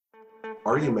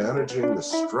Are you managing the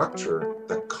structure,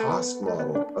 the cost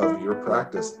model of your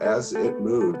practice as it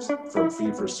moves from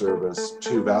fee-for-service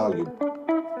to value?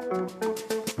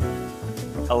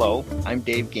 Hello, I'm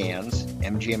Dave Gans,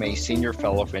 MGMA Senior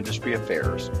Fellow for Industry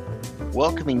Affairs,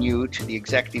 welcoming you to the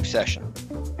Executive Session,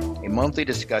 a monthly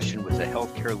discussion with a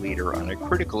healthcare leader on a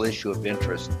critical issue of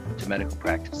interest to medical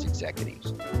practice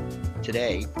executives.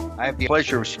 Today, I have the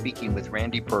pleasure of speaking with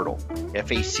Randy Pirtle,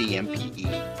 FAC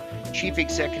MPE, Chief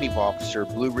Executive Officer,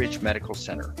 Blue Ridge Medical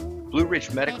Center. Blue Ridge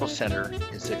Medical Center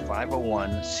is a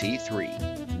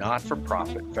 501c3,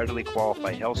 not-for-profit, federally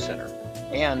qualified health center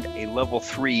and a Level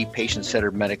 3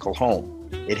 patient-centered medical home.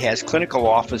 It has clinical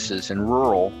offices in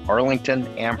rural Arlington,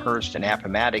 Amherst, and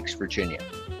Appomattox, Virginia.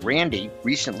 Randy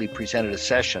recently presented a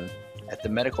session at the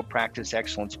Medical Practice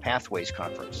Excellence Pathways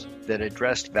Conference that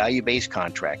addressed value-based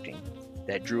contracting,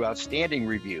 that drew outstanding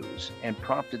reviews, and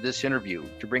prompted this interview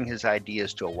to bring his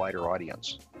ideas to a wider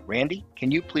audience. Randy, can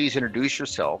you please introduce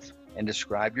yourself and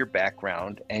describe your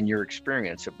background and your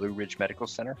experience at Blue Ridge Medical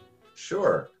Center?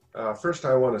 Sure. First,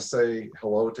 I want to say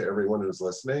hello to everyone who's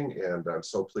listening, and I'm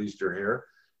so pleased you're here,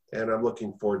 and I'm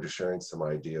looking forward to sharing some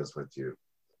ideas with you.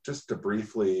 Just to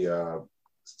briefly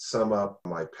sum up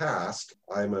my past,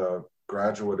 I'm a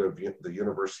graduate of the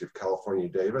University of California,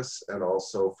 Davis, and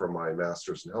also from my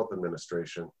Master's in Health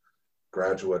Administration,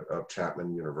 graduate of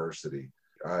Chapman University.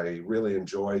 I really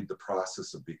enjoyed the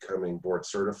process of becoming board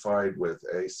certified with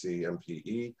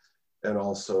ACMPE and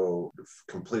also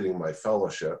completing my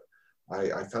fellowship.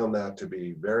 I found that to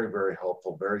be very, very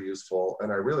helpful, very useful, and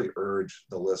I really urge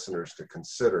the listeners to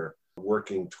consider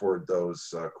working toward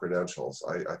those credentials.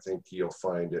 I think you'll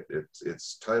find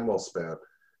it's time well spent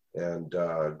and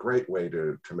a great way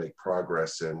to make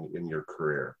progress in your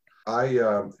career. I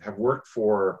have worked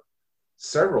for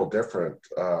several different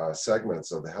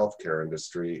segments of the healthcare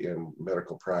industry in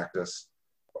medical practice.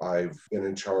 I've been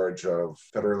in charge of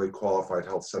federally qualified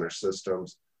health center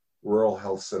systems, rural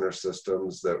health center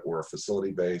systems that were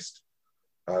facility-based.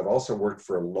 I've also worked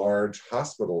for large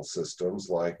hospital systems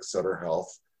like Sutter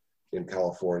Health in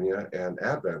California and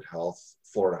Advent Health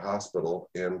Florida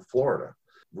Hospital in Florida.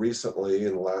 Recently,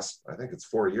 in the last, I think it's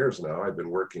 4 years now, I've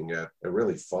been working at a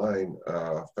really fine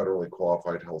federally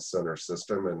qualified health center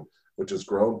system, and which has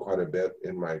grown quite a bit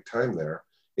in my time there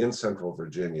in Central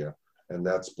Virginia, and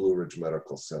that's Blue Ridge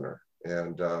Medical Center.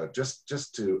 And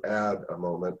just to add a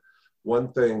moment,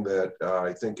 one thing that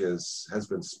I think has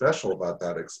been special about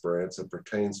that experience and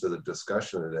pertains to the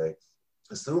discussion today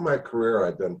is through my career,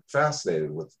 I've been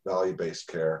fascinated with value-based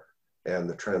care and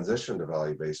the transition to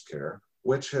value-based care,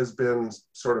 which has been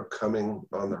sort of coming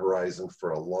on the horizon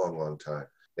for a long, long time.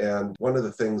 And one of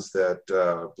the things that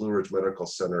Blue Ridge Medical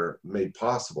Center made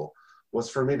possible was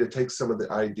for me to take some of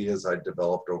the ideas I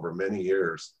developed over many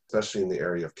years, especially in the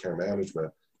area of care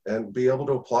management, and be able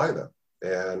to apply them.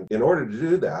 And in order to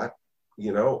do that,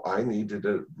 I needed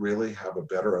to really have a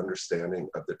better understanding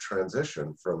of the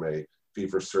transition from a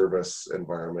fee-for-service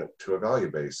environment to a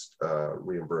value-based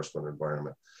reimbursement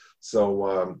environment.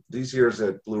 So these years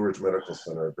at Blue Ridge Medical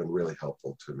Center have been really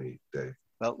helpful to me, Dave.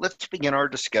 Well, let's begin our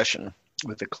discussion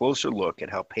with a closer look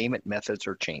at how payment methods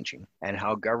are changing and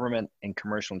how government and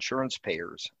commercial insurance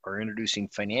payers are introducing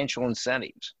financial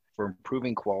incentives for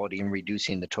improving quality and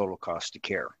reducing the total cost of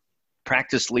care.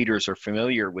 Practice leaders are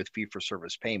familiar with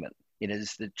fee-for-service payment. It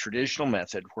is the traditional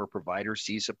method where a provider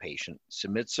sees a patient,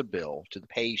 submits a bill to the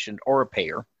patient or a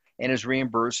payer, and is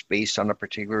reimbursed based on a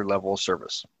particular level of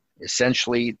service.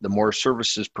 Essentially, the more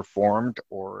services performed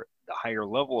or the higher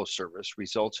level of service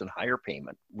results in higher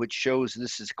payment, which shows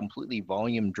this is a completely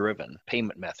volume-driven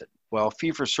payment method. While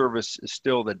fee-for-service is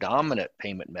still the dominant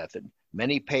payment method,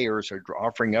 many payers are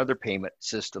offering other payment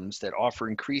systems that offer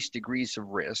increased degrees of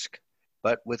risk,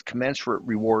 but with commensurate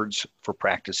rewards for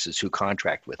practices who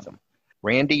contract with them.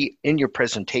 Randy, in your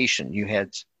presentation, you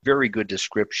had very good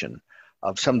description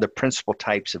of some of the principal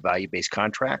types of value-based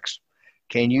contracts.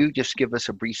 Can you just give us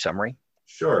a brief summary?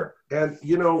 Sure. And,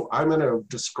 I'm going to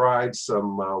describe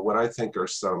some, what I think are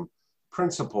some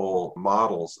principal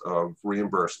models of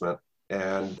reimbursement.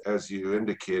 And as you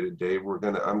indicated, Dave, I'm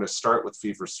going to start with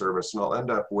fee-for-service, and I'll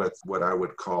end up with what I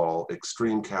would call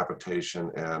extreme capitation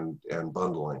and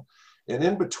bundling. And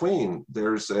in between,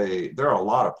 there are a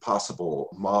lot of possible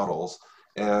models.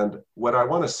 And what I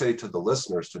want to say to the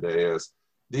listeners today is,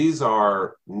 these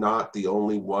are not the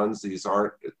only ones. These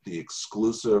aren't the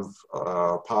exclusive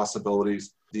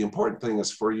possibilities. The important thing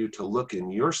is for you to look in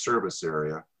your service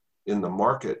area, in the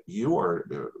market you are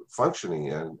functioning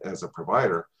in as a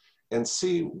provider, and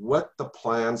see what the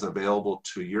plans available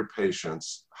to your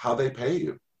patients, how they pay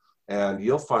you. And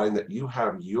you'll find that you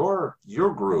have your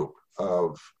group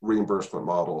of reimbursement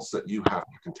models that you have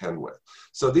to contend with.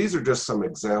 So these are just some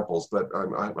examples, but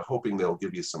I'm hoping they'll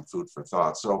give you some food for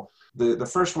thought. So the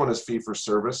first one is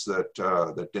fee-for-service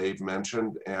that Dave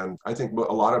mentioned, and I think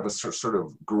a lot of us sort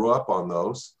of grew up on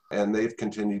those, and they've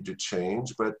continued to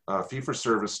change, but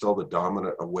fee-for-service is still the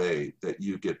dominant way that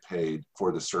you get paid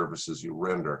for the services you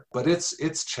render. But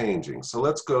it's changing. So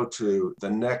let's go to the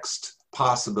next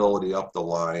possibility up the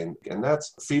line, and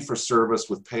that's fee-for-service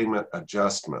with payment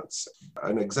adjustments.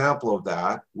 An example of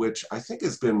that, which I think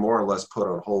has been more or less put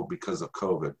on hold because of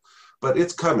COVID, but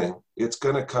it's coming. It's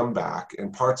going to come back,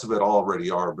 and parts of it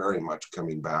already are very much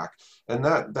coming back. And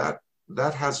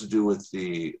that has to do with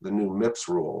the new MIPS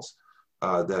rules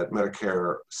that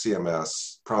Medicare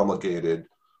CMS promulgated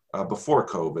before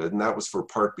COVID, and that was for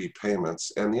Part B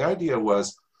payments. And the idea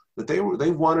was that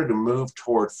they wanted to move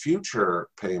toward future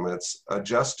payments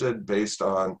adjusted based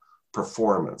on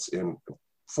performance in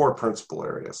 4 principal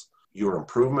areas: your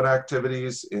improvement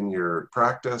activities in your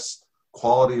practice,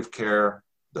 quality of care,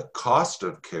 the cost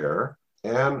of care,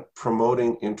 and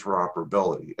promoting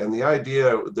interoperability. And the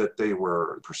idea that they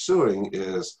were pursuing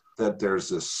is that there's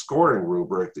this scoring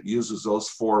rubric that uses those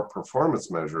 4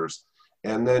 performance measures,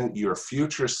 and then your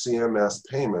future CMS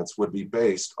payments would be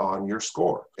based on your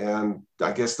score. And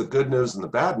I guess the good news and the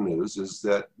bad news is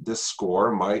that this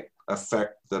score might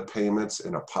affect the payments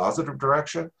in a positive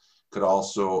direction, could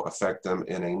also affect them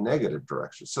in a negative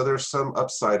direction. So there's some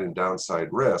upside and downside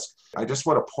risk. I just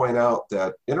want to point out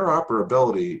that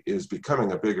interoperability is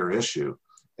becoming a bigger issue.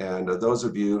 And those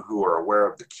of you who are aware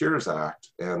of the Cures Act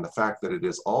and the fact that it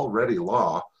is already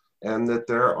law, and that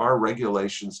there are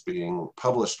regulations being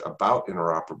published about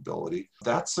interoperability,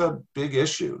 that's a big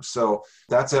issue. So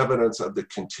that's evidence of the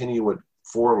continued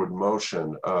forward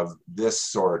motion of this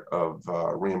sort of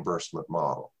reimbursement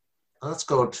model. Let's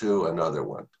go to another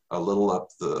one, a little up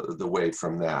the way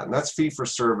from that, and that's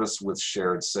fee-for-service with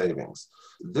shared savings.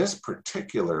 This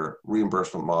particular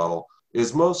reimbursement model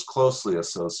is most closely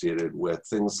associated with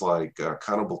things like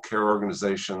accountable care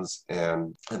organizations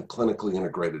and clinically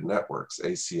integrated networks,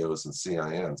 ACOs and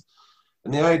CINs.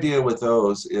 And the idea with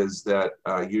those is that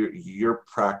your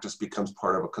practice becomes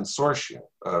part of a consortium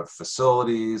of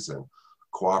facilities and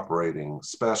cooperating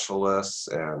specialists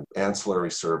and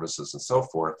ancillary services and so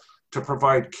forth to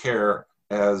provide care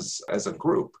as a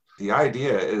group. The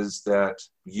idea is that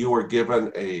you are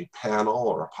given a panel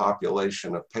or a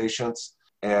population of patients,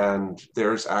 and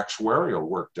there's actuarial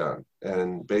work done.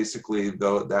 And basically,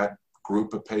 that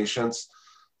group of patients,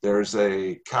 there's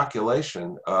a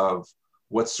calculation of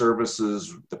what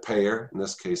services the payer, in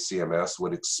this case CMS,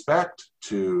 would expect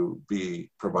to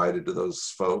be provided to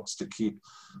those folks to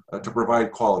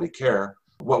provide quality care.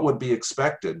 What would be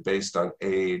expected based on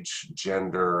age,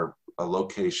 gender, a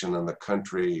location in the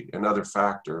country, and other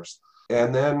factors.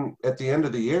 And then at the end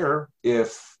of the year,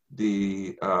 if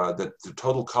the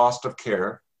total cost of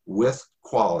care with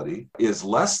quality is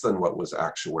less than what was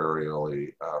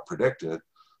actuarially predicted,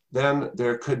 then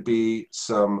there could be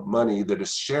some money that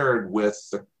is shared with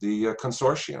the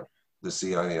consortium, the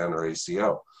CIN or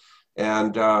ACO.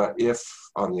 And if,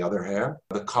 on the other hand,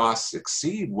 the costs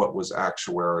exceed what was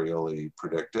actuarially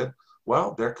predicted,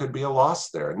 well, there could be a loss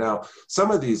there. Now,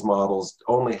 some of these models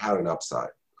only had an upside,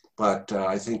 but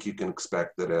I think you can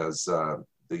expect that as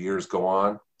the years go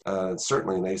on,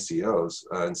 certainly in ACOs,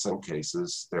 in some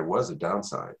cases, there was a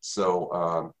downside.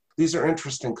 So these are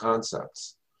interesting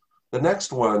concepts. The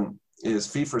next one is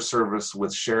fee-for-service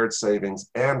with shared savings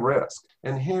and risk.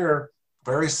 And here,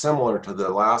 very similar to the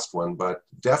last one, but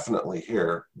definitely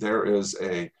here, there is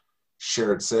a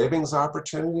shared savings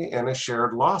opportunity and a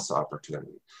shared loss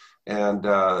opportunity. And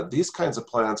these kinds of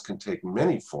plans can take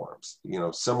many forms,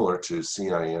 similar to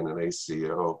CIN and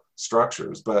ACO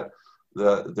structures. But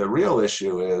the real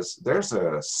issue is there's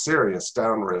a serious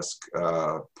down risk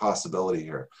possibility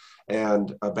here.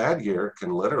 And a bad year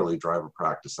can literally drive a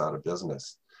practice out of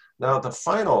business. Now, the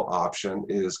final option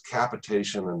is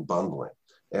capitation and bundling.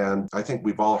 And I think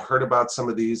we've all heard about some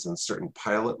of these in certain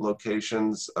pilot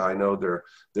locations. I know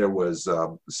there was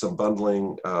some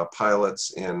bundling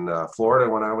pilots in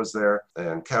Florida when I was there,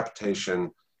 and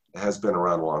capitation has been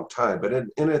around a long time. But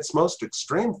in its most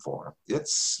extreme form,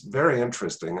 it's very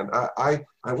interesting. And I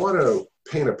want to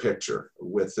paint a picture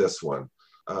with this one.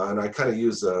 And I kind of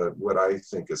use what I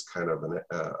think is kind of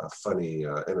a funny,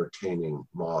 entertaining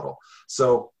model.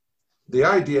 So the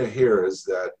idea here is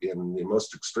that in the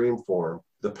most extreme form,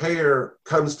 the payer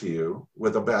comes to you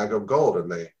with a bag of gold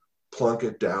and they plunk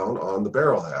it down on the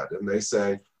barrelhead and they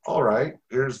say, all right,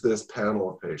 here's this panel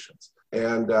of patients.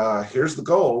 And here's the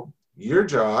gold. Your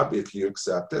job, if you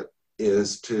accept it,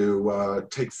 is to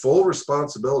take full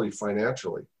responsibility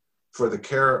financially for the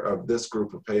care of this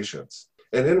group of patients.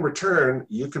 And in return,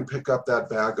 you can pick up that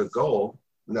bag of gold.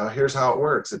 Now, here's how it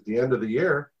works. At the end of the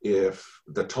year, if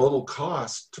the total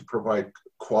cost to provide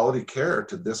quality care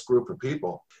to this group of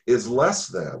people is less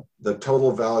than the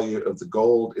total value of the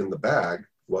gold in the bag,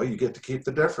 well, you get to keep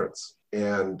the difference.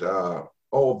 And,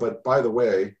 but by the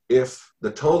way, if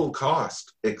the total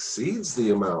cost exceeds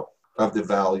the amount of the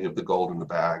value of the gold in the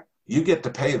bag, you get to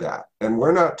pay that. And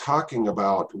we're not talking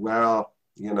about, well,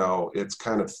 it's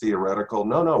kind of theoretical.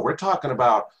 No, we're talking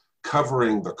about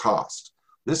covering the cost.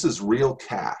 This is real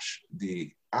cash.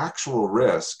 The actual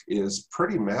risk is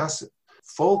pretty massive.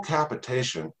 Full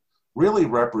capitation really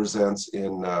represents,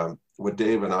 in what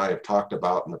Dave and I have talked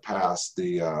about in the past,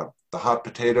 the hot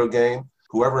potato game.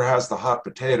 Whoever has the hot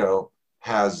potato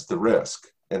has the risk.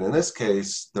 And in this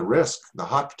case, the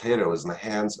hot potato is in the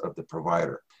hands of the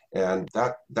provider. And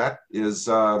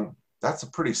that's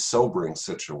a pretty sobering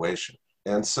situation.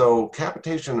 And so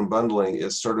capitation and bundling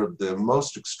is sort of the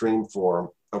most extreme form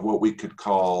of what we could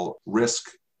call risk,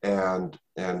 and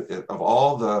of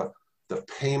all the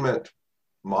payment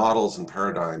models and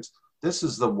paradigms, this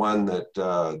is the one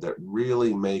that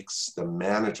really makes the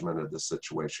management of the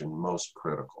situation most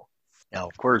critical. Now,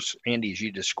 of course, Andy, as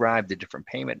you described the different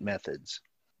payment methods,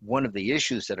 one of the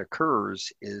issues that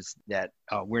occurs is that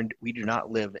we do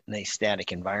not live in a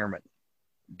static environment.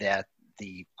 That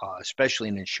especially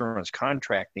in insurance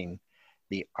contracting,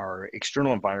 our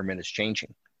external environment is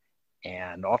changing.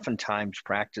 And oftentimes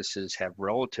practices have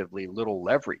relatively little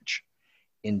leverage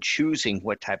in choosing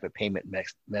what type of payment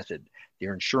method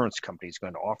their insurance company is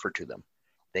going to offer to them.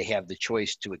 They have the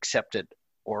choice to accept it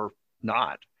or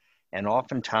not. And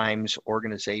oftentimes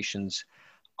organizations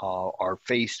are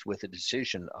faced with a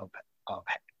decision of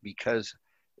because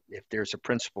if there's a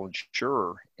principal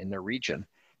insurer in their region,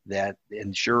 that the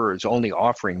insurer is only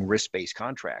offering risk-based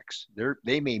contracts,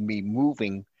 they may be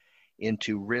moving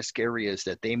into risk areas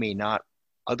that they may not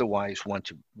otherwise want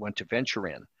to venture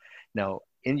in. Now,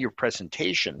 in your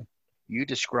presentation, you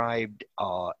described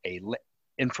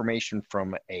information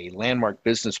from a landmark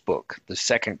business book, The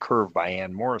Second Curve by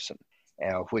Ann Morrison,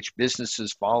 which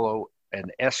businesses follow an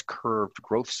S-curved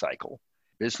growth cycle.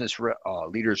 Business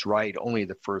leaders ride only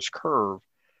the first curve.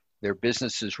 Their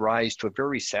businesses rise to a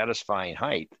very satisfying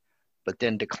height, but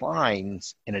then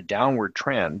declines in a downward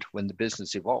trend when the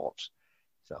business evolves.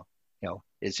 So,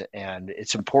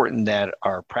 it's important that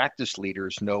our practice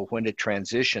leaders know when to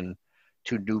transition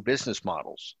to new business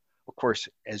models. Of course,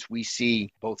 as we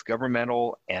see both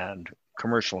governmental and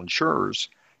commercial insurers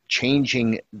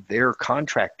changing their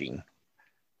contracting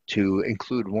to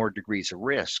include more degrees of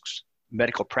risks,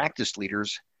 medical practice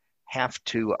leaders have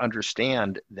to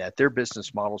understand that their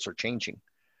business models are changing.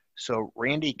 So,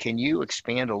 Randy, can you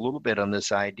expand a little bit on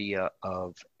this idea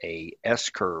of a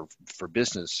S-curve for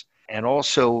business? And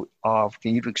also,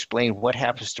 can you explain what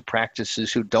happens to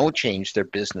practices who don't change their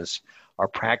business or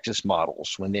practice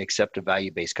models when they accept a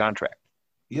value-based contract?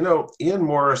 Ian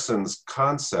Morrison's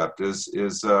concept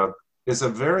is a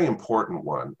very important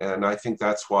one. And I think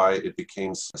that's why it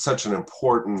became such an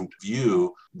important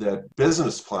view that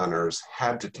business planners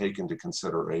had to take into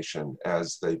consideration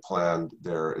as they planned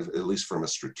at least from a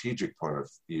strategic point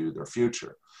of view, their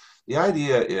future. The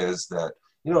idea is that,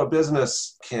 a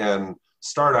business can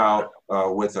start out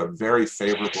with a very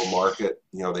favorable market.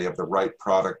 They have the right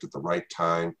product at the right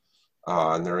time,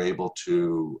 and they're able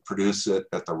to produce it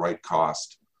at the right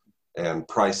cost and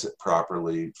price it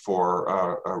properly for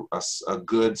a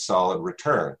good, solid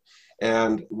return.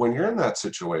 And when you're in that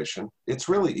situation, it's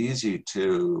really easy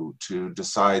to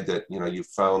decide that, you've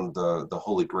found the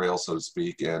holy grail, so to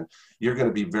speak, and you're going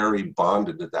to be very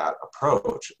bonded to that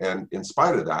approach. And in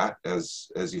spite of that,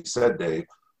 as you said, Dave,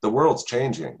 the world's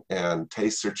changing and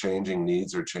tastes are changing,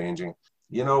 needs are changing.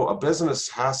 A business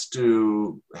has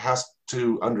to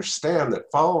understand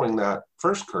that following that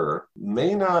first curve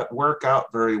may not work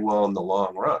out very well in the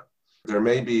long run. There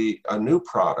may be a new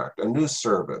product, a new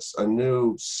service, a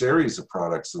new series of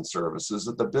products and services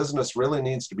that the business really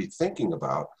needs to be thinking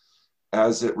about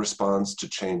as it responds to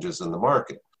changes in the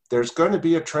market. There's going to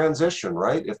be a transition,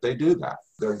 right? If they do that,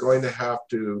 they're going to have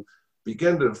to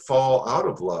begin to fall out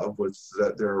of love with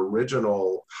their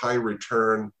original high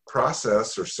return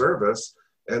process or service,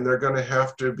 and they're going to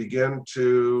have to begin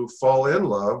to fall in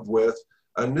love with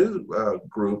a new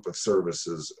group of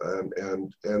services.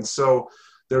 And so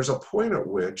there's a point at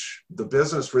which the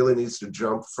business really needs to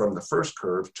jump from the first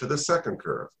curve to the second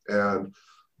curve. And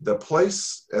the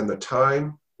place and the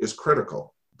time is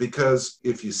critical, because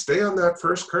if you stay on that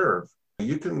first curve,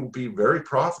 you can be very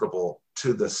profitable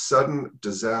to the sudden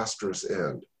disastrous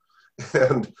end.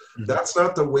 And that's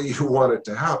not the way you want it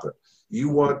to happen. You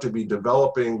want to be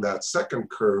developing that second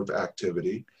curve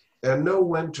activity and know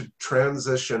when to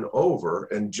transition over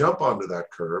and jump onto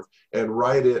that curve and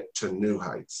ride it to new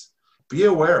heights. Be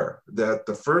aware that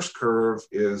the first curve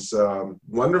is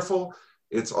wonderful.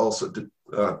 It's also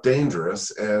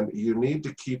dangerous, and you need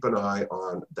to keep an eye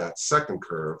on that second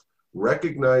curve,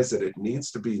 recognize that it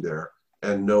needs to be there,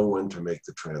 and know when to make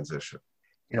the transition.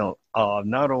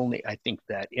 Not only I think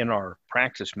that in our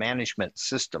practice management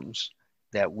systems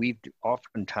that we've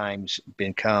oftentimes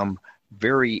become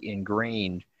very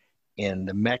ingrained in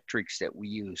the metrics that we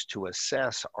use to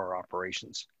assess our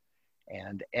operations.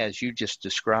 And as you just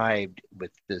described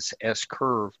with this S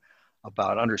curve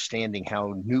about understanding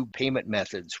how new payment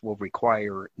methods will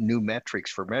require new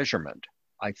metrics for measurement,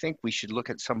 I think we should look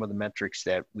at some of the metrics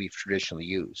that we've traditionally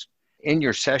used. In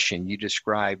your session, you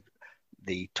described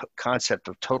the concept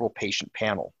of total patient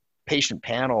panel. Patient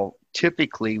panel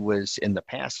typically was in the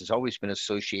past has always been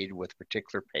associated with a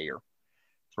particular payer.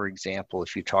 For example,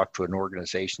 if you talk to an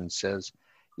organization that says,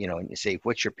 and you say,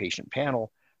 what's your patient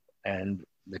panel? And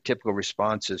the typical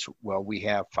response is, well, we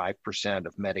have 5%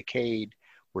 of Medicaid,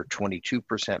 we're 22%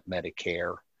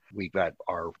 Medicare. We've got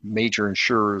our major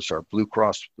insurers, our Blue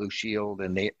Cross Blue Shield,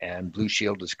 and Blue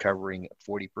Shield is covering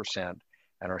 40%.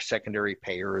 And our secondary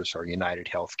payers are United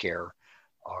Healthcare,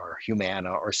 or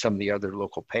Humana, or some of the other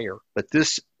local payer. But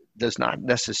this does not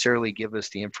necessarily give us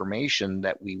the information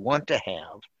that we want to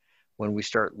have when we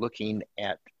start looking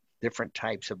at different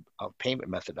types of payment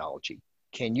methodology.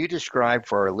 Can you describe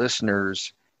for our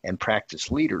listeners and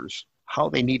practice leaders how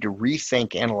they need to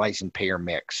rethink analyzing payer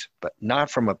mix, but not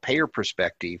from a payer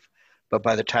perspective, but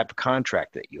by the type of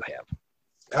contract that you have?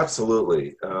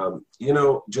 Absolutely.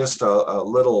 Just a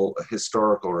little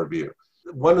historical review.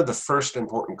 One of the first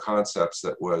important concepts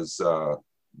that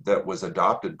was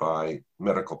adopted by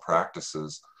medical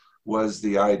practices was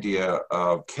the idea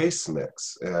of case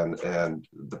mix. And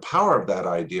the power of that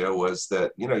idea was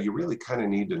that, you really kind of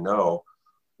need to know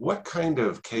what kind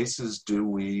of cases do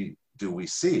we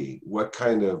see? What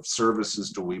kind of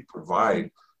services do we provide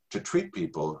to treat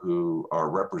people who are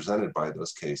represented by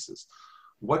those cases?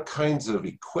 What kinds of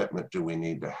equipment do we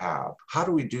need to have? How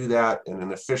do we do that in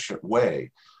an efficient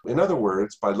way? In other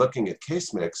words, by looking at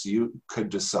case mix, you could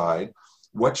decide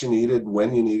what you needed,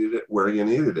 when you needed it, where you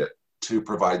needed it to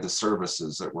provide the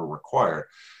services that were required.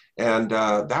 And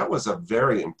that was a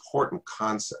very important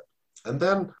concept. And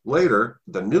then later,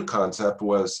 the new concept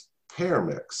was payer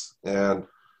mix. And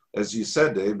as you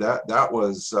said, Dave, that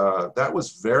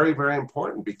was very, very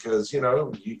important because,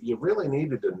 you really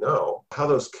needed to know how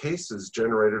those cases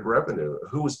generated revenue,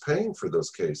 who was paying for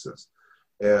those cases.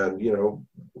 And,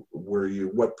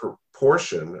 what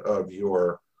proportion of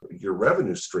your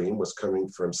revenue stream was coming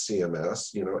from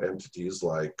CMS, entities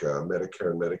like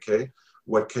Medicare and Medicaid,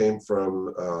 what came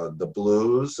from the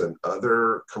Blues and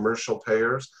other commercial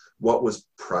payers, what was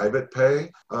private pay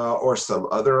or some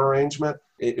other arrangement.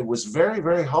 It was very,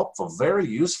 very helpful, very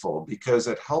useful because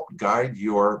it helped guide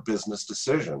your business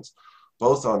decisions,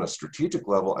 both on a strategic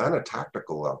level and a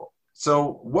tactical level.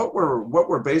 So what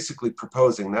we're basically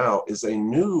proposing now is a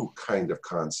new kind of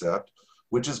concept,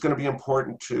 which is going to be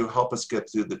important to help us get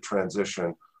through the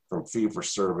transition from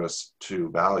fee-for-service to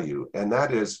value, and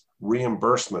that is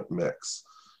reimbursement mix.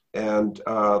 And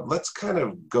let's kind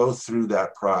of go through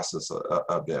that process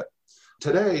a bit.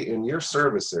 Today, in your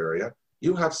service area,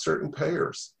 you have certain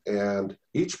payers, and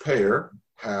each payer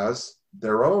has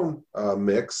their own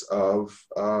mix of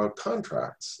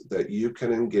contracts that you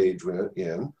can engage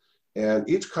in. And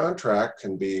each contract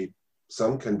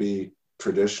some can be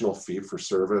traditional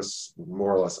fee-for-service,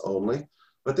 more or less only,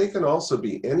 but they can also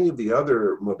be any of the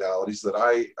other modalities that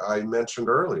I mentioned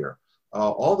earlier,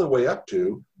 all the way up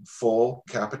to full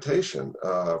capitation,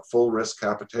 full risk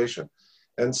capitation.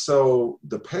 And so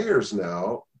the payers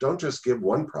now don't just give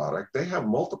one product, they have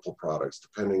multiple products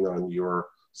depending on your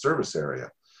service area.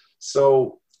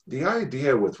 So the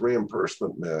idea with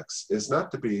reimbursement mix is not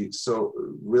to be so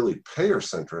really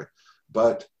payer-centric,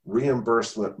 but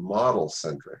reimbursement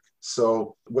model-centric.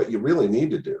 So what you really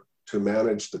need to do to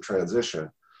manage the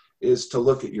transition is to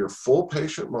look at your full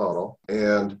patient model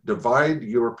and divide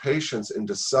your patients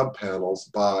into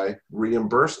subpanels by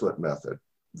reimbursement method,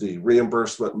 the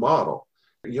reimbursement model.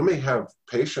 You may have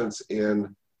patients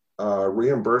in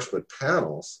reimbursement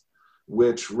panels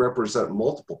which represent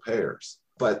multiple payers,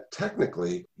 but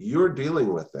technically you're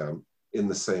dealing with them in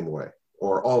the same way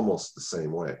or almost the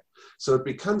same way. So it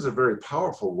becomes a very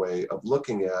powerful way of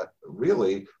looking at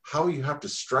really how you have to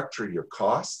structure your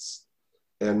costs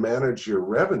and manage your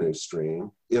revenue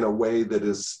stream in a way that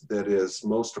is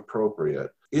most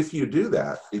appropriate. If you do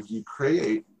that, if you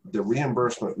create the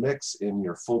reimbursement mix in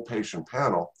your full patient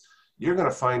panel, you're going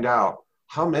to find out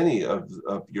how many of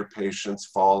your patients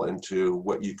fall into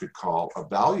what you could call a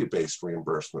value-based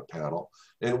reimbursement panel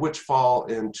and which fall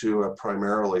into a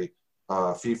primarily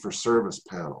fee-for-service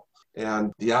panel.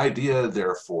 And the idea,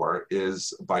 therefore,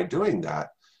 is by doing that,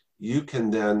 you can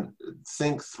then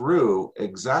think through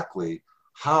exactly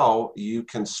how you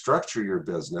can structure your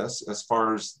business as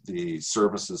far as the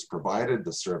services provided,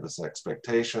 the service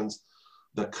expectations,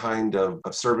 the kind of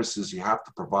services you have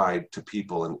to provide to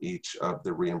people in each of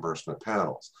the reimbursement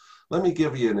panels. Let me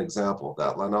give you an example of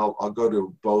that, and I'll go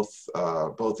to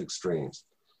both extremes.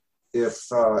 If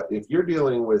you're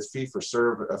dealing with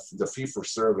the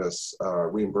fee-for-service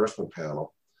reimbursement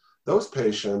panel, those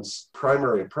patients'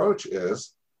 primary approach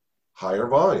is higher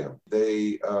volume.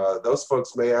 Those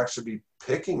folks may actually be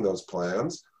picking those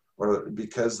plans or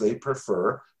because they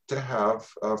prefer to have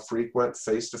frequent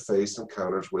face-to-face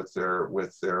encounters with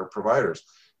their providers.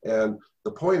 And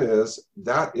the point is,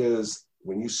 that is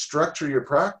when you structure your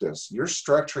practice, you're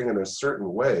structuring in a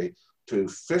certain way to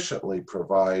efficiently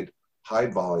provide high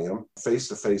volume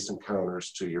face-to-face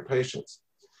encounters to your patients.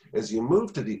 As you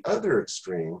move to the other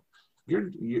extreme, you're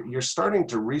going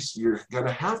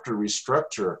to have to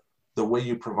restructure the way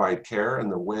you provide care and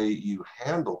the way you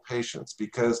handle patients,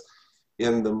 because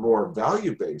in the more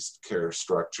value-based care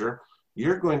structure,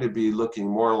 you're going to be looking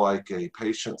more like a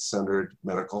patient-centered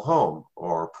medical home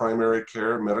or primary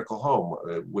care medical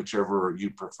home, whichever you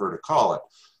prefer to call it.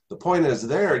 The point is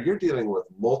you're dealing with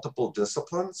multiple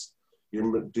disciplines,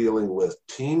 you're dealing with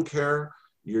team care,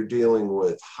 you're dealing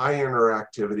with high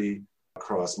interactivity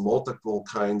across multiple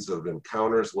kinds of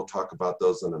encounters. We'll talk about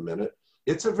those in a minute.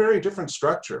 It's a very different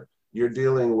structure. You're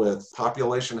dealing with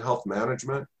population health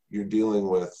management, you're dealing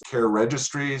with care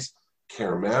registries,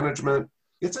 care management.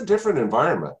 It's a different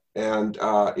environment, and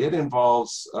it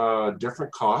involves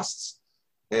different costs,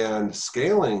 and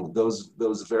scaling those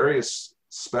various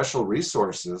special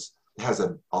resources has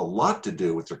a lot to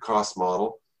do with your cost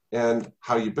model and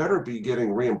how you better be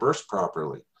getting reimbursed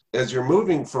properly. As you're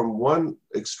moving from one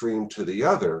extreme to the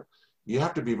other, you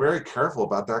have to be very careful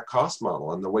about that cost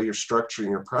model and the way you're structuring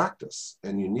your practice.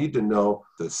 And you need to know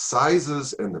the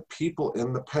sizes and the people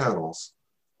in the panels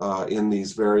in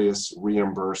these various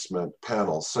reimbursement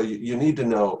panels. So you need to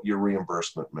know your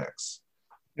reimbursement mix.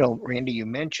 You know, Randy, you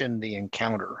mentioned the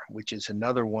encounter, which is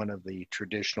another one of the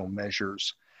traditional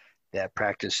measures that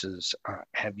practices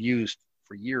have used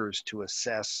for years to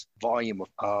assess volume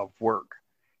of work.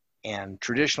 And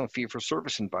traditional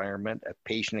fee-for-service environment, a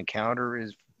patient encounter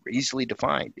is easily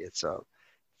defined. It's a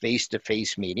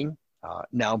face-to-face meeting.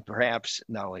 Now, perhaps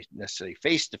not necessarily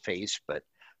face-to-face, but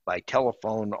by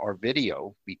telephone or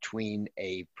video between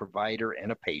a provider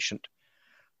and a patient,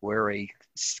 where a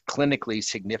clinically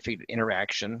significant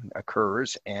interaction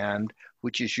occurs, and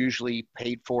which is usually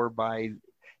paid for by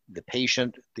the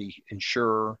patient, the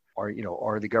insurer,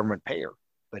 or the government payer.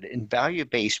 But in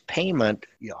value-based payment,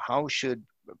 how should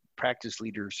practice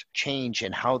leaders change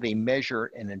in how they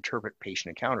measure and interpret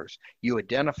patient encounters? You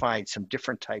identified some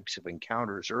different types of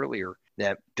encounters earlier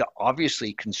that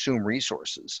obviously consume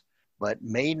resources, but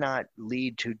may not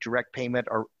lead to direct payment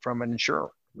or from an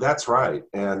insurer. That's right.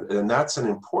 And that's an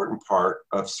important part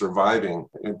of surviving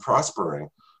and prospering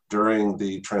during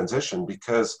the transition,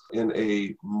 because in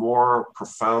a more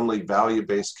profoundly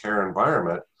value-based care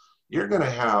environment, you're going to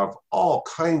have all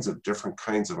kinds of different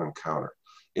kinds of encounter.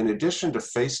 In addition to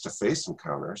face-to-face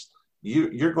encounters,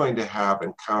 you're going to have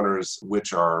encounters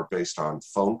which are based on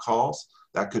phone calls.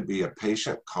 That could be a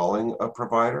patient calling a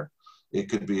provider. It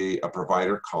could be a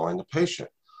provider calling a patient.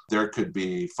 There could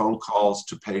be phone calls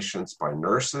to patients by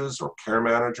nurses or care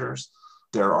managers.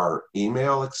 There are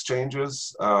email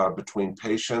exchanges between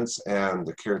patients and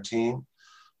the care team.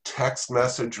 Text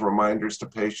message reminders to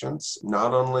patients,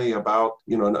 not only about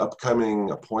an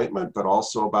upcoming appointment, but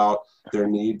also about their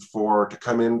need to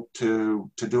come in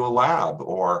to do a lab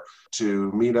or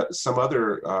to meet some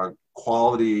other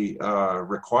quality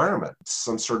requirement,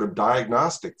 some sort of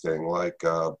diagnostic thing like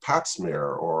Pap smear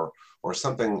or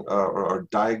something, or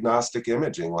diagnostic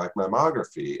imaging like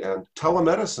mammography, and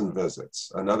telemedicine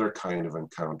visits, another kind of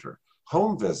encounter.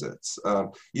 Home visits.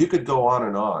 You could go on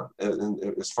and on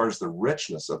as far as the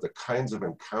richness of the kinds of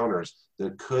encounters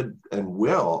that could and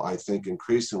will, I think,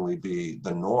 increasingly be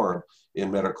the norm in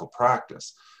medical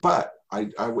practice. But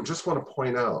I would just want to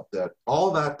point out that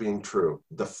all that being true,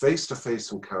 the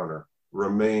face-to-face encounter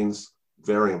remains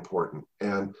very important.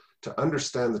 And to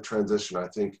understand the transition, I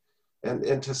think,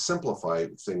 and to simplify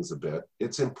things a bit,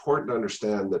 it's important to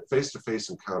understand that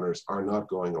face-to-face encounters are not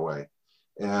going away.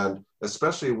 And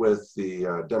especially with the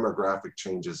demographic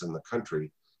changes in the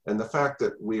country, And the fact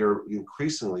that we are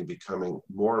increasingly becoming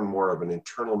more and more of an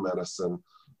internal medicine,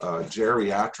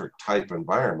 geriatric type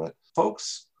environment,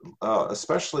 folks,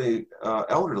 especially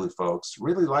elderly folks,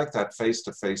 really like that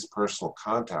face-to-face personal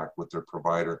contact with their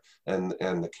provider and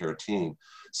the care team.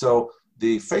 So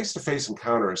the face-to-face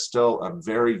encounter is still a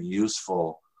very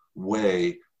useful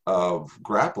way of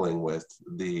grappling with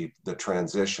the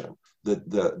transition.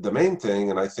 The main thing,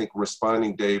 and I think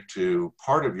responding, Dave, to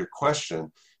part of your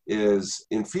question, is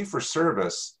in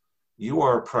fee-for-service, you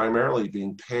are primarily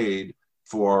being paid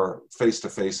for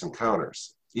face-to-face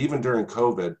encounters. Even during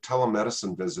COVID,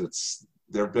 telemedicine visits,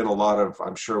 there have been a lot of,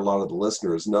 I'm sure a lot of the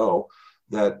listeners know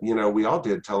that, we all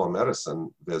did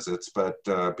telemedicine visits, but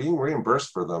being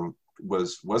reimbursed for them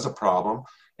was a problem.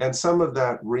 And some of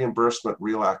that reimbursement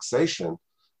relaxation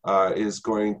is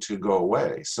going to go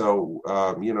away. So,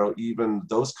 even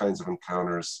those kinds of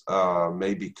encounters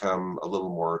may become a little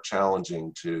more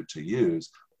challenging to use.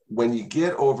 When you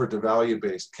get over to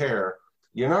value-based care,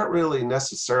 you're not really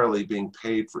necessarily being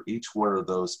paid for each one of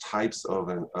those types of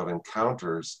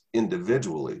encounters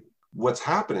individually. What's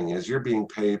happening is you're being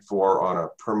paid for on a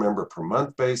per member per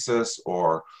month basis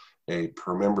or a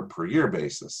per member per year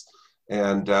basis.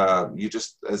 And you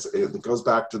just, as it goes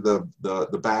back to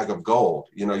the bag of gold,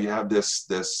 you have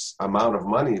this amount of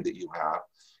money that you have,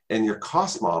 and your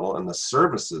cost model and the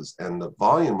services and the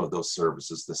volume of those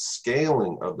services, the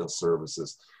scaling of those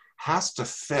services has to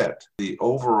fit the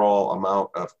overall amount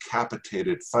of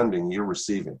capitated funding you're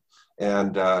receiving.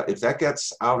 And if that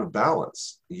gets out of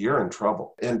balance, you're in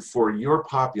trouble. And for your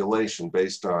population,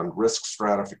 based on risk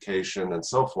stratification and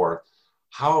so forth,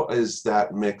 how is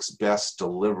that mix best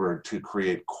delivered to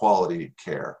create quality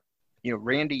care?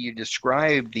 Randy, you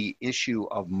described the issue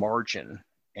of margin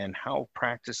and how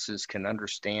practices can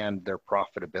understand their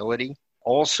profitability.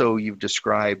 Also, you've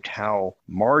described how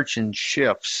margin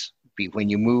shifts when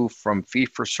you move from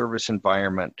fee-for-service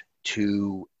environment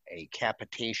to a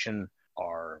capitation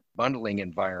or bundling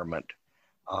environment.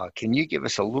 Can you give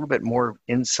us a little bit more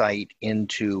insight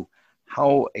into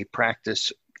how a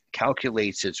practice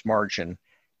calculates its margin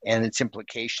and its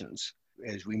implications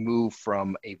as we move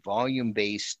from a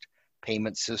volume-based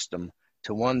payment system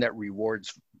to one that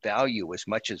rewards value as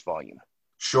much as volume?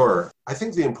 Sure. I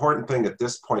think the important thing at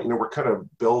this point, we're kind of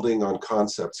building on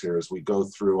concepts here as we go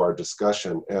through our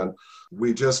discussion, and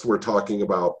we just were talking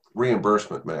about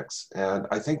reimbursement mix. And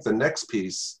I think the next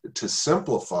piece to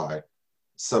simplify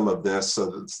some of this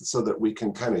so that we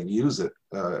can kind of use it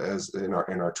as in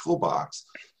our toolbox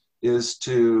is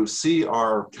to see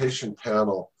our patient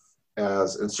panel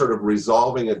as, and sort of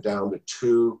resolving it down to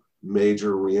two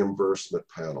major reimbursement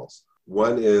panels.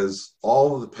 One is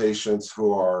all of the patients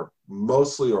who are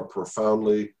mostly or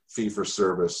profoundly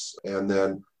fee-for-service, and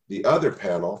then the other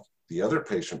panel, the other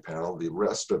patient panel, the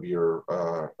rest of your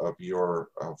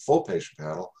full patient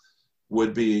panel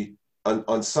would be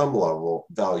on some level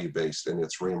value-based in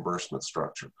its reimbursement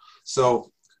structure.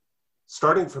 So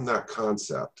starting from that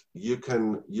concept, you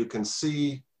can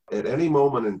see at any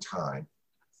moment in time,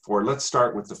 let's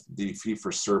start with the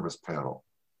fee-for-service panel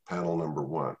number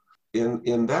one.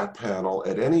 In that panel,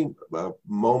 at any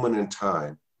moment in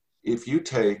time, if you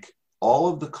take all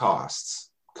of the costs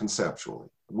conceptually,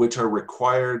 which are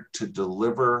required to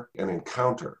deliver an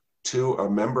encounter to a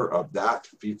member of that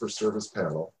fee-for-service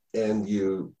panel, and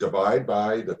you divide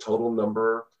by the total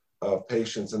number of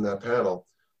patients in that panel,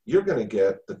 you're going to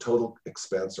get the total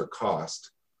expense or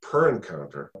cost per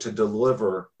encounter to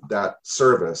deliver that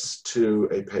service to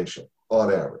a patient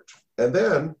on average. And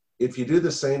then if you do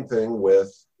the same thing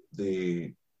with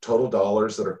the total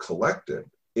dollars that are collected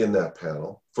in that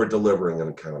panel for delivering an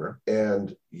encounter,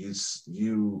 and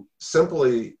you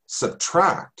simply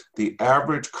subtract the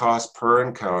average cost per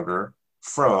encounter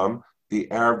from the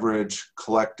average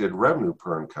collected revenue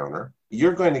per encounter,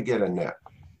 you're going to get a net.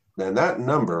 And that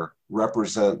number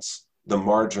represents the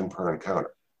margin per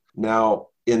encounter. Now,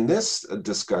 in this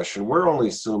discussion, we're only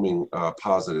assuming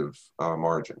positive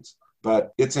margins,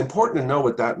 but it's important to know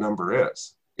what that number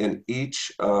is. In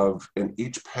each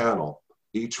panel,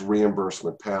 each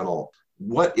reimbursement panel,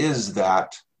 what is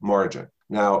that margin?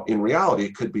 Now, in reality,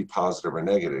 it could be positive or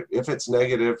negative. If it's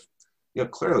negative,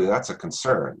 clearly that's a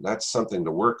concern. That's something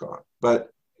to work on. But,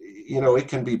 it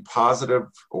can be positive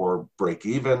or break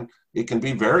even. It can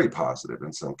be very positive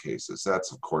in some cases.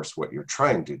 That's, of course, what you're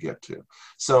trying to get to.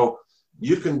 So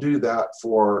you can do that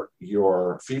for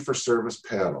your fee-for-service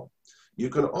panel. You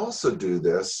can also do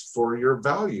this for your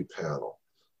value panel.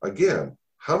 Again,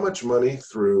 how much money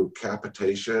through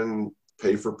capitation,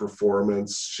 pay for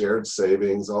performance, shared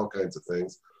savings, all kinds of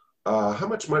things, how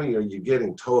much money are you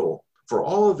getting total for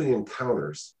all of the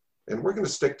encounters and we're going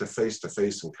to stick to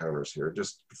face-to-face encounters here,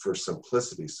 just for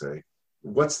simplicity's sake.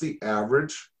 What's the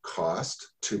average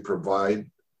cost to provide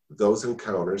those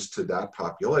encounters to that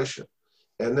population?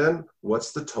 And then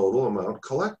what's the total amount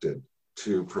collected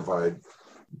to provide,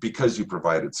 because you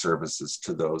provided services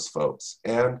to those folks?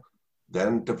 And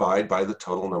then divide by the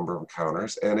total number of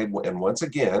encounters. And once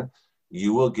again,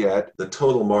 you will get the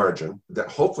total margin. That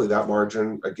hopefully that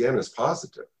margin, again, is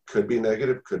positive. Could be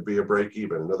negative, could be a break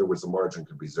even. In other words, the margin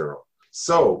could be zero.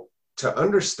 So to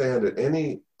understand at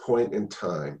any point in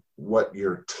time what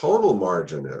your total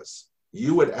margin is,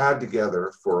 you would add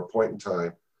together for a point in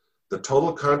time the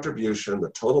total contribution,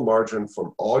 the total margin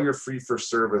from all your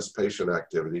fee-for-service patient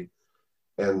activity,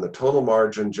 and the total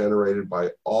margin generated by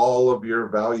all of your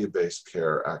value-based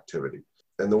care activity.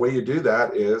 And the way you do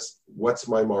that is, what's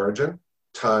my margin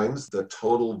times the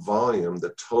total volume,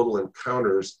 the total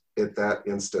encounters at that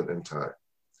instant in time.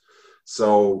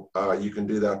 So you can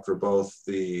do that for both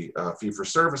the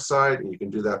fee-for-service side, and you can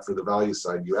do that for the value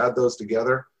side. You add those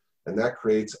together, and that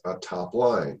creates a top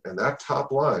line. And that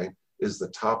top line is the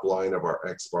top line of our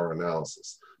X-bar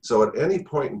analysis. So at any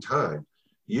point in time,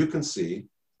 you can see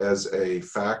as a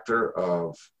factor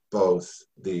of both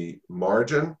the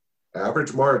margin,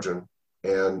 average margin,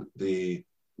 and the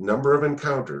number of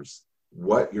encounters,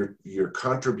 what your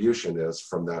contribution is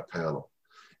from that panel.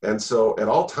 And so at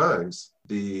all times,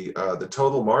 the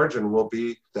total margin will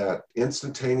be that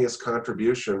instantaneous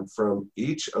contribution from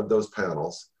each of those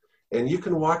panels, and you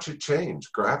can watch it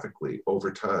change graphically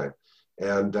over time.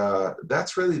 And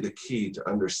that's really the key to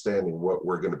understanding what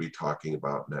we're going to be talking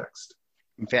about next.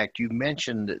 In fact, you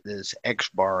mentioned this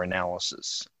X-bar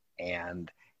analysis,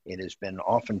 and it has been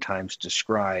oftentimes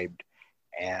described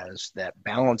as that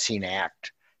balancing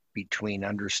act between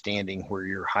understanding where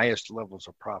your highest levels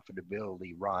of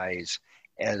profitability rise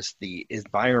as the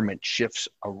environment shifts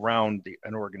around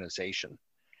an organization.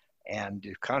 And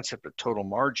the concept of total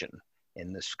margin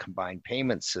in this combined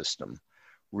payment system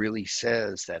really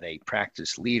says that a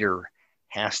practice leader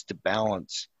has to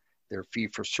balance their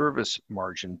fee-for-service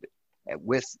margin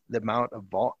with the amount of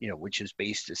which is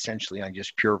based essentially on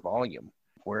just pure volume.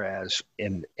 Whereas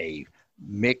in a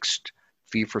mixed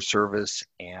fee-for-service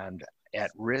and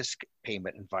at-risk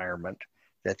payment environment,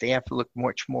 that they have to look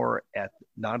much more at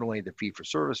not only the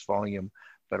fee-for-service volume,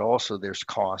 but also there's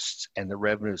costs and the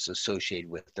revenues associated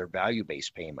with their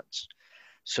value-based payments.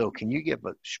 So can you give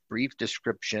a brief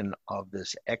description of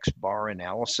this X-bar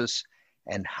analysis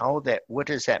and what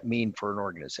does that mean for an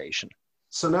organization?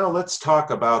 So now let's talk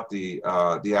about the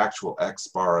actual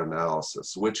X-bar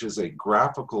analysis, which is a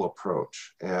graphical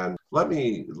approach. And let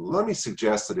me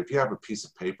suggest that if you have a piece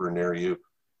of paper near you,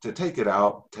 to take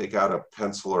out a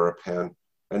pencil or a pen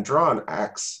and draw an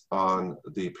X on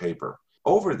the paper.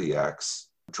 Over the X,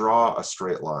 draw a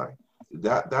straight line.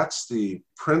 That's the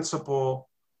principal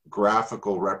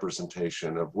graphical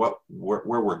representation of where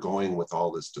we're going with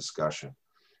all this discussion.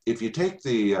 If you take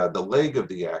the leg of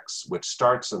the X, which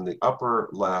starts in the upper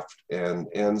left and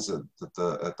ends at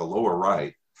the lower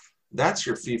right, that's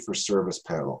your fee-for-service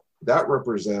panel. That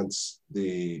represents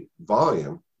the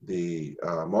volume, the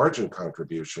margin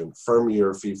contribution from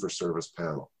your fee-for-service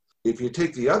panel. If you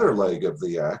take the other leg of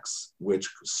the X, which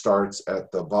starts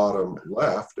at the bottom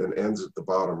left and ends at the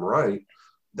bottom right,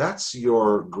 that's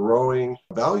your growing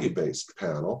value-based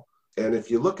panel. And if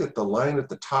you look at the line at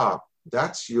the top,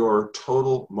 that's your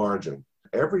total margin.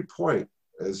 Every point,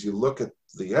 as you look at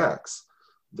the X,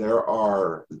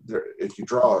 if you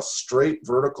draw a straight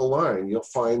vertical line, you'll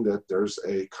find that there's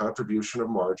a contribution of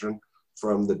margin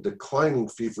from the declining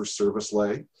fee-for-service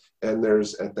leg, and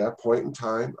there's, at that point in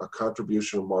time, a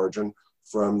contribution of margin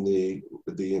from the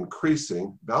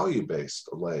increasing value-based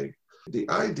leg. The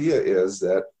idea is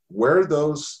that where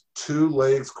those two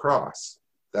legs cross,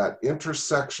 that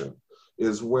intersection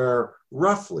is where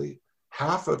roughly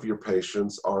half of your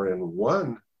patients are in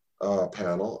one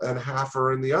panel and half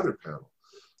are in the other panel.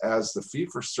 As the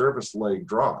fee-for-service leg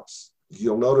drops,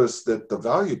 you'll notice that the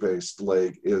value-based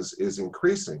leg is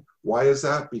increasing. Why is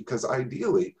that? Because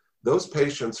ideally, those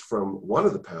patients from one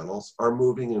of the panels are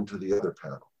moving into the other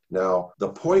panel. Now, the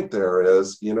point there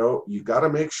is, you've got to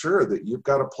make sure that you've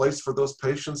got a place for those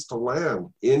patients to land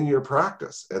in your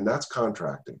practice, and that's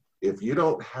contracting. If you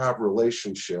don't have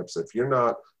relationships, if you're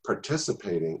not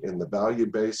participating in the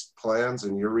value-based plans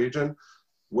in your region,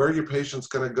 where are your patients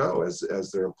going to go as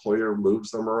their employer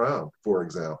moves them around, for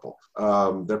example?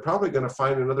 They're probably going to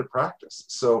find another practice.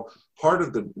 So part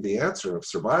of the answer of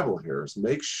survival here is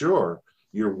make sure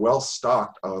you're well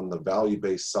stocked on the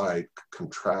value-based side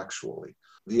contractually.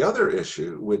 The other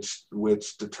issue,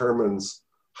 which determines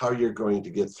how you're going to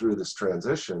get through this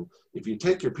transition, if you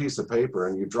take your piece of paper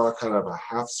and you draw kind of a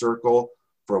half circle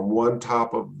from one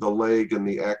top of the leg in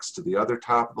the X to the other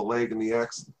top of the leg in the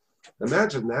X,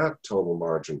 imagine that total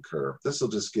margin curve. This will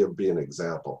just be an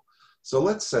example. So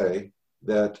let's say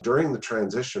that during the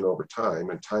transition over time,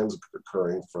 and time's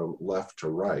occurring from left to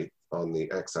right on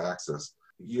the X-axis,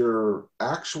 your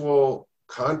actual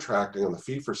contracting on the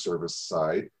fee-for-service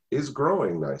side is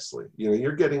growing nicely.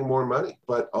 You're getting more money.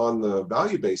 But on the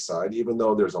value-based side, even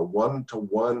though there's a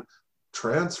one-to-one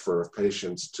transfer of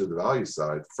patients to the value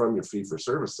side from your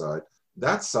fee-for-service side,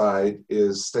 that side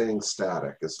is staying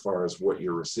static as far as what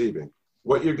you're receiving.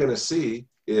 What you're going to see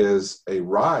is a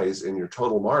rise in your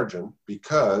total margin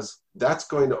because that's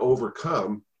going to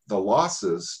overcome the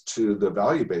losses to the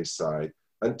value-based side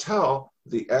until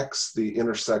the X, the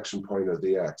intersection point of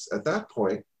the X. At that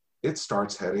point, it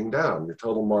starts heading down. Your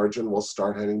total margin will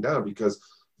start heading down because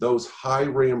those high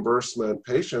reimbursement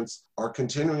patients are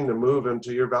continuing to move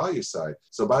into your value side.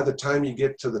 So by the time you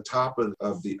get to the top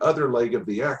of the other leg of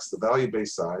the X, the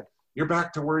value-based side, you're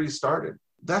back to where you started.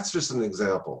 That's just an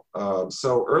example.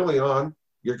 So early on,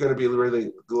 you're going to be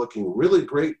really looking really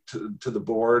great to the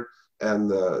board and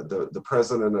the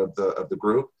president of the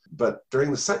group. But during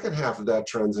the second half of that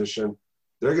transition,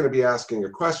 they're going to be asking a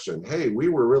question. Hey, we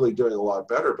were really doing a lot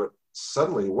better, but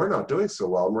suddenly we're not doing so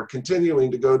well and we're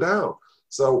continuing to go down.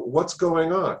 So what's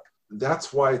going on?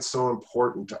 That's why it's so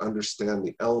important to understand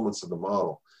the elements of the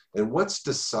model and what's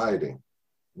deciding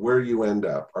where you end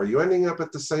up. Are you ending up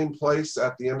at the same place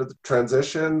at the end of the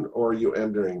transition, or are you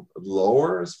ending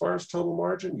lower as far as total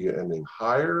margin? Are you ending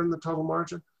higher in the total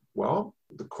margin? Well,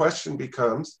 the question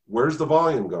becomes, where's the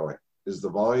volume going? Is the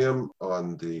volume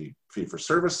on the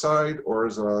fee-for-service side or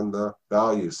is it on the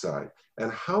value side?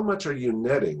 And how much are you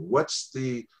netting? What's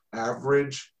the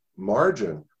average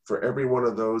margin for every one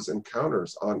of those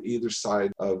encounters on either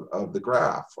side of the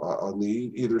graph, on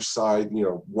the either side,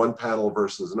 one panel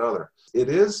versus another? It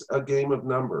is a game of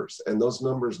numbers, and those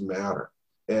numbers matter.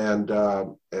 And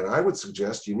I would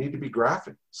suggest you need to be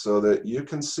graphic so that you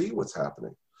can see what's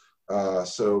happening.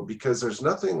 Because there's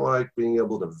nothing like being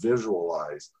able to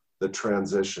visualize the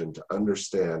transition to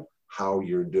understand how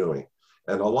you're doing.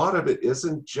 And a lot of it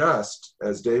isn't just,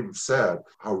 as Dave said,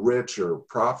 how rich or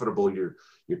profitable your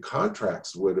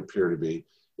contracts would appear to be.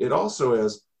 It also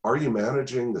is, are you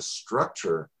managing the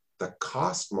structure, the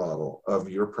cost model of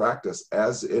your practice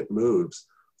as it moves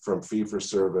from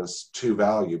fee-for-service to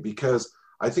value? Because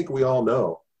I think we all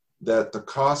know that the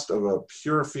cost of a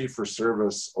pure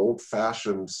fee-for-service,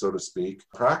 old-fashioned, so to speak,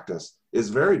 practice is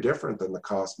very different than the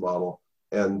cost model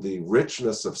and the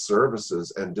richness of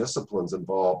services and disciplines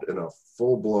involved in a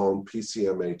full-blown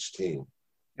PCMH team.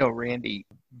 Randy,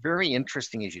 very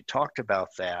interesting as you talked about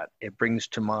that. It brings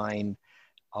to mind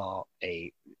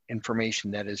a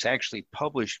information that is actually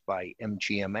published by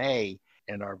MGMA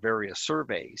in our various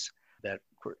surveys. That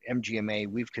MGMA,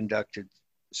 we've conducted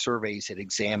surveys that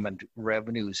examined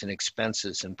revenues and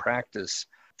expenses in practice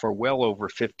for well over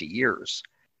 50 years.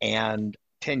 And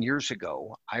 10 years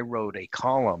ago, I wrote a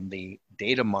column, the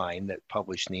Data Mine, that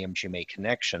published in the MGMA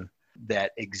Connection,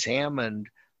 that examined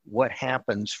what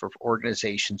happens for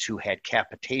organizations who had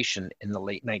capitation in the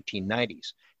late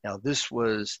 1990s. Now, this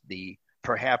was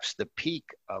perhaps the peak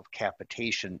of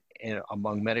capitation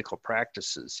among medical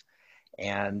practices.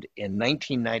 And in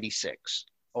 1996,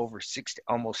 almost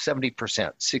 70%,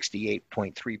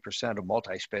 68.3% of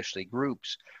multi-specialty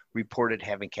groups reported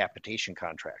having capitation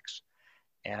contracts.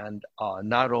 And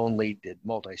not only did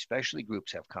multi-specialty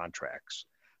groups have contracts,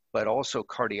 but also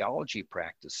cardiology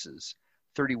practices.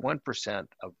 31%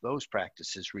 of those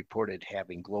practices reported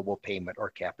having global payment or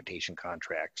capitation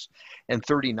contracts, and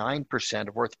 39%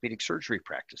 of orthopedic surgery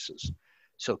practices.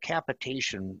 So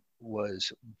capitation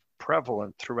was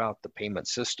prevalent throughout the payment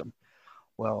system.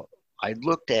 Well, I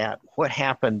looked at what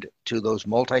happened to those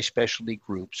multi-specialty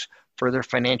groups for their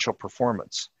financial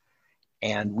performance.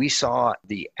 And we saw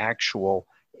the actual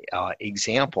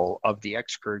example of the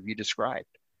X-curve you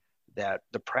described, that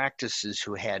the practices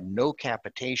who had no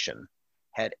capitation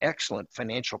had excellent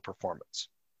financial performance.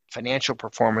 Financial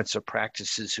performance of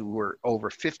practices who were over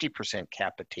 50%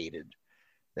 capitated,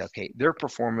 okay, their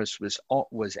performance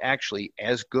was actually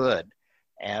as good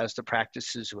as the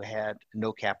practices who had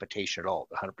no capitation at all,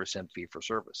 100% fee for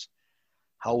service.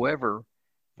 However,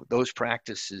 those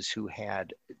practices who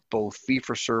had both fee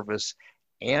for service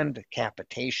and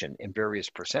capitation in various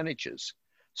percentages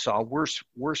saw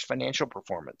worse financial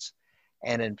performance.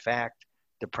 And in fact,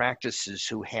 the practices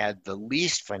who had the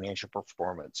least financial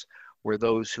performance were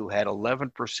those who had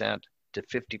 11% to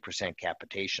 50%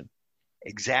 capitation.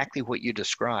 Exactly what you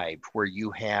described, where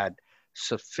you had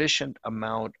sufficient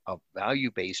amount of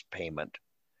value-based payment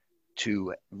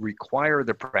to require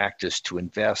the practice to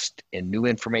invest in new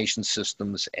information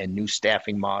systems and new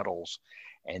staffing models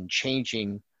and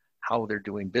changing how they're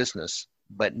doing business,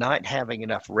 but not having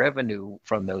enough revenue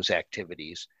from those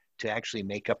activities to actually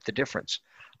make up the difference.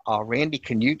 Randy,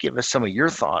 can you give us some of your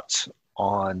thoughts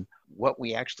on what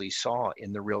we actually saw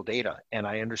in the real data? And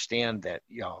I understand that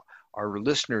our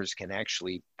listeners can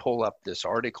actually pull up this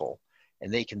article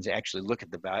and they can actually look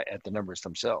at the numbers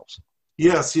themselves.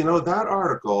 Yes, that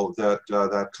article,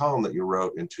 that column that you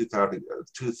wrote in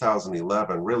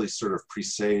 2011 really sort of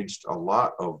presaged a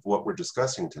lot of what we're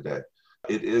discussing today.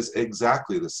 It is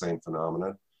exactly the same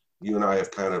phenomenon. You and I have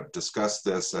kind of discussed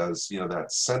this as,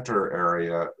 that center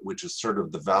area, which is sort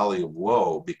of the valley of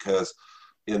woe, because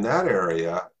in that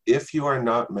area, if you are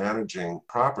not managing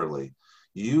properly,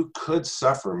 you could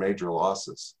suffer major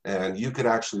losses and you could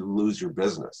actually lose your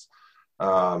business.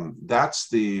 That's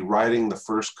the riding the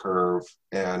first curve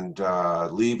and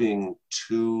leaving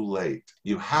too late.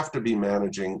 You have to be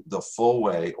managing the full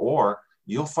way, or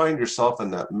you'll find yourself in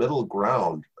that middle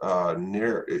ground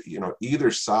near,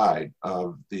 either side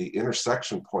of the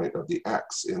intersection point of the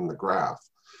X in the graph.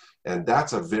 And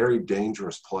that's a very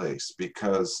dangerous place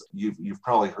because you've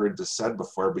probably heard this said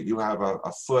before, but you have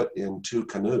a foot in two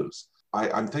canoes.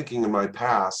 I'm thinking in my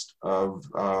past of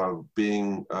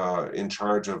being in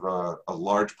charge of a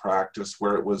large practice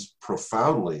where it was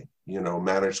profoundly,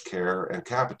 managed care and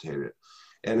capitated.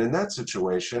 And in that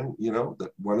situation,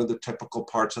 one of the typical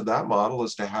parts of that model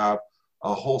is to have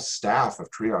a whole staff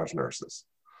of triage nurses.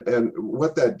 And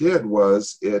what that did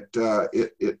was it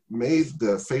made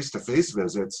the face-to-face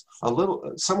visits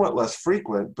somewhat less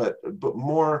frequent, but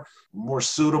more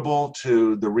suitable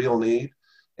to the real need.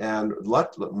 And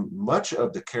much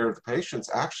of the care of the patients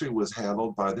actually was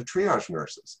handled by the triage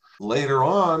nurses. Later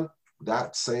on,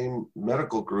 that same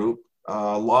medical group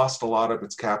lost a lot of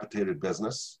its capitated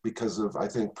business because of, I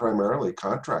think, primarily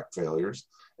contract failures.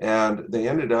 And they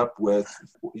ended up with,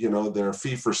 their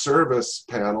fee-for-service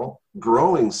panel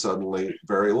growing suddenly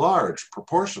very large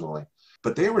proportionally.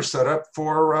 But they were set up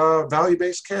for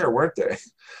value-based care, weren't they?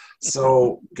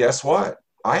 So guess what?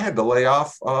 I had to lay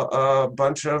off a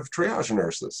bunch of triage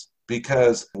nurses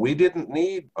because we didn't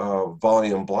need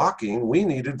volume blocking. We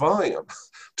needed volume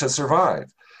to survive.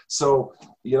 So,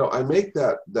 I make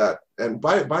that, and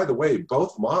by the way,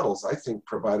 both models, I think,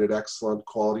 provided excellent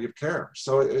quality of care.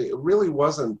 So it really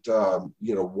wasn't,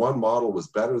 one model was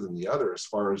better than the other as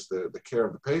far as the care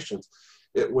of the patients.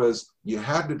 It was, you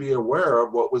had to be aware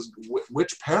of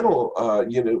which panel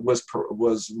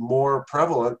was more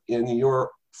prevalent in your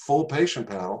full patient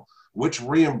panel, which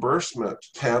reimbursement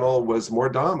panel was more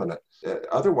dominant.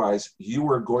 Otherwise, you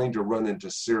were going to run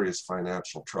into serious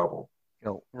financial trouble.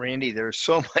 Randy, there's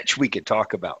so much we could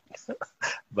talk about,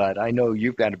 but I know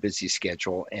you've got a busy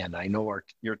schedule and I know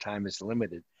your time is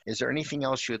limited. Is there anything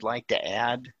else you'd like to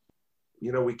add?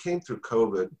 We came through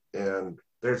COVID and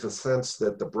there's a sense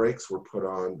that the brakes were put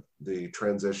on the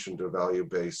transition to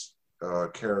value-based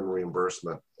care and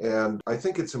reimbursement. And I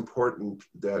think it's important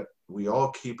that we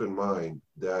all keep in mind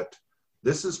that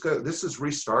this is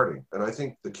restarting. And I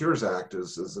think the Cures Act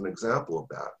is an example of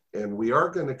that. And we are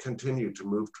going to continue to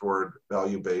move toward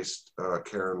value-based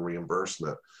care and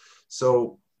reimbursement.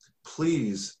 So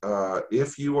please,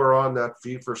 if you are on that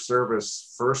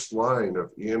fee-for-service first line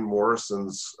of Ian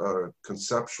Morrison's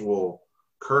conceptual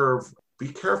curve, be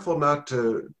careful not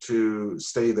to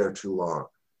stay there too long.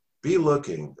 Be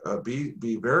looking,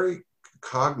 be very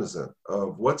cognizant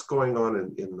of what's going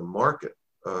on in the market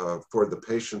for the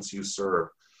patients you serve.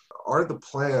 Are the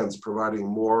plans providing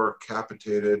more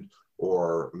capitated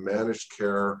or managed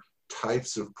care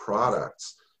types of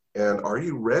products? And are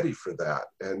you ready for that?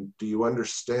 And do you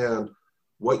understand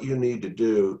what you need to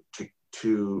do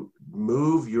to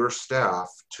move your staff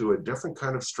to a different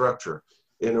kind of structure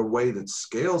in a way that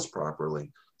scales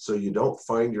properly, so you don't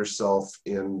find yourself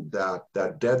in that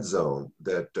dead zone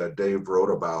that Dave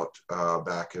wrote about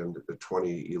back in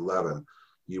 2011.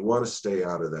 You want to stay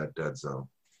out of that dead zone.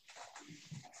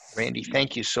 Randy,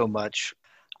 thank you so much.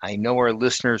 I know our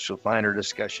listeners will find our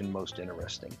discussion most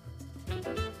interesting.